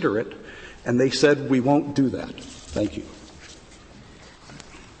reconsider it, and they said, we won't do that. Thank you.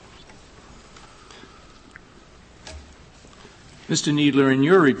 Mr. Needler, in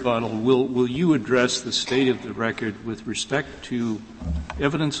your rebuttal, will you address the state of the record with respect to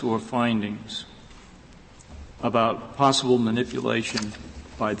evidence or findings about possible manipulation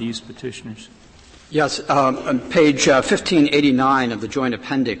by these petitioners? Yes. On page 1589 of the Joint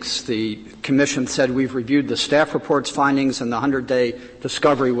Appendix, the Commission said we've reviewed the staff report's findings and the 100-day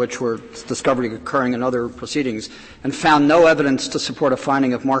discovery, which were discovery occurring in other proceedings, and found no evidence to support a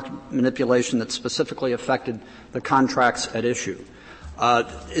finding of market manipulation that specifically affected the contracts at issue.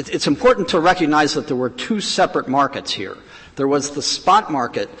 It's important to recognize that there were two separate markets here. There was the spot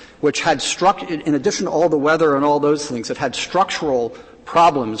market, which had in addition to all the weather and all those things, it had structural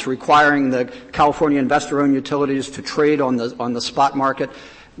problems requiring the California investor-owned utilities to trade on the spot market,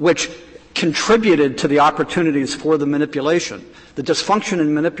 which contributed to the opportunities for the manipulation. The dysfunction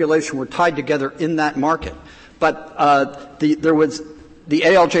and manipulation were tied together in that market. But the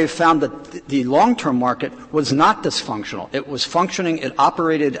ALJ found that the long-term market was not dysfunctional. It was functioning. It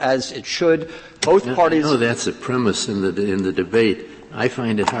operated as it should. Both parties. No, that's a premise in the debate. I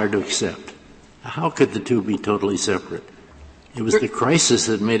find it hard to accept. How could the two be totally separate? It was the crisis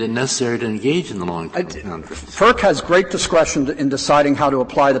that made it necessary to engage in the long-term contracts. FERC has great discretion in deciding how to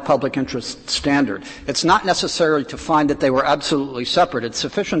apply the public interest standard. It's not necessary to find that they were absolutely separate. It's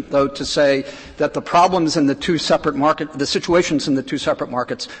sufficient, though, to say that the problems in the two separate the situations in the two separate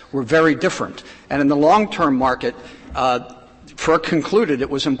markets were very different. And in the long-term market, FERC concluded it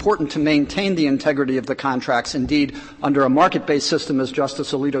was important to maintain the integrity of the contracts. Indeed, under a market-based system, as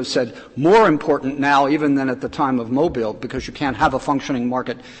Justice Alito said, more important now even than at the time of Mobile, because you can't have a functioning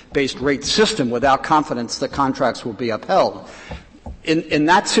market-based rate system without confidence that contracts will be upheld. In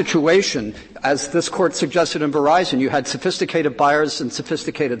that situation, as this Court suggested in Verizon, you had sophisticated buyers and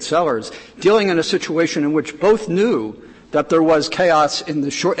sophisticated sellers dealing in a situation in which both knew that there was chaos in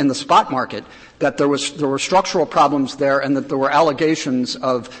the spot market, that there were structural problems there, and that there were allegations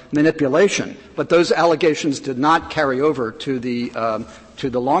of manipulation. But those allegations did not carry over to the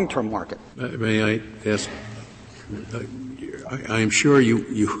long-term market. May I ask? I am sure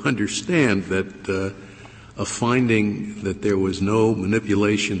you understand that a finding that there was no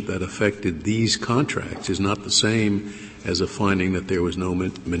manipulation that affected these contracts is not the same as a finding that there was no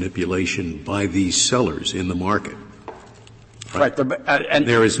manipulation by these sellers in the market. Right. And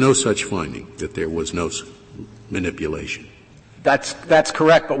there is no such finding that there was no manipulation. That's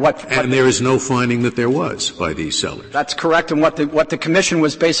correct, but and there is no finding that there was by these sellers. That's correct, and what the Commission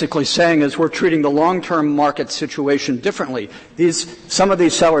was basically saying is we're treating the long-term market situation differently. Some of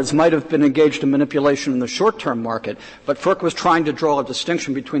these sellers might have been engaged in manipulation in the short-term market, but FERC was trying to draw a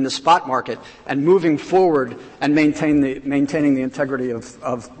distinction between the spot market and moving forward and maintaining the integrity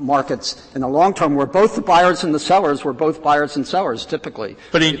of markets in the long term, where both the buyers and the sellers were both buyers and sellers, typically.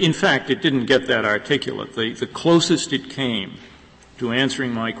 But in fact, it didn't get that articulate. The closest it came to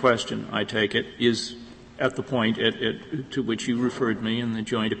answering my question, I take it, is at the point to which you referred me in the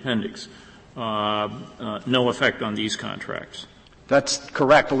joint appendix. No effect on these contracts. That's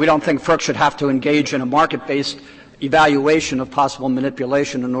correct, but we don't think FERC should have to engage in a market-based evaluation of possible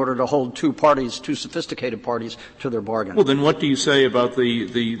manipulation in order to hold two sophisticated parties to their bargain. Well, then what do you say about the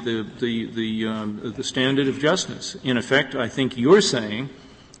standard of justice? In effect, I think you're saying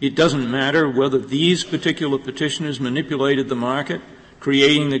it doesn't matter whether these particular petitioners manipulated the market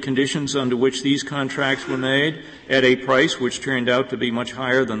creating the conditions under which these contracts were made at a price which turned out to be much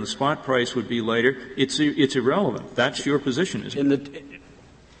higher than the spot price would be later, it's irrelevant. That's your position, isn't it?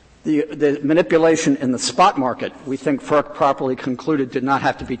 The manipulation in the spot market, we think FERC properly concluded did not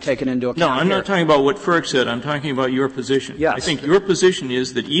have to be taken into account. No, I'm not talking about what FERC said. I'm talking about your position. Yes. I think your position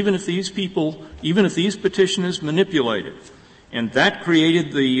is that even if these petitioners manipulated, and that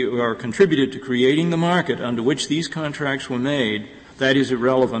contributed to creating the market under which these contracts were made, that is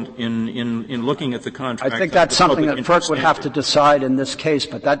irrelevant in looking at the contract. I think that's something that FERC would have to decide in this case,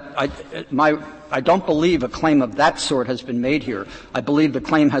 but I don't believe a claim of that sort has been made here. I believe the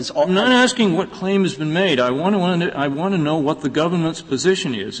claim has. I'm not asking what claim has been made. I want to know what the government's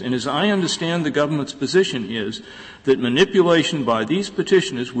position is. And as I understand the government's position is that manipulation by these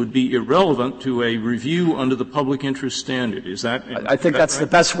petitioners would be irrelevant to a review under the public interest standard. Is that? I think that's right?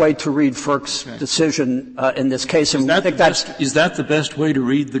 The best way to read FERC's decision in this case. And is that the best way to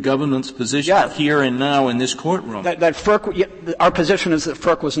read the government's position here and now in this courtroom? That FERC, our position is that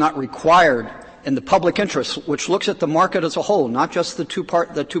FERC was not required in the public interest, which looks at the market as a whole, not just the two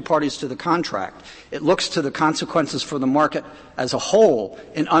parties to the contract. It looks to the consequences for the market as a whole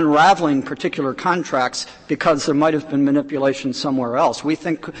in unraveling particular contracts because there might have been manipulation somewhere else. We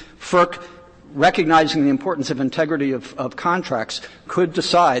think FERC, recognizing the importance of integrity of contracts, could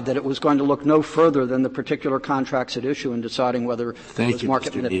decide that it was going to look no further than the particular contracts at issue in deciding whether it was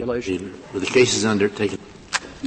market manipulation. The case is undertaken.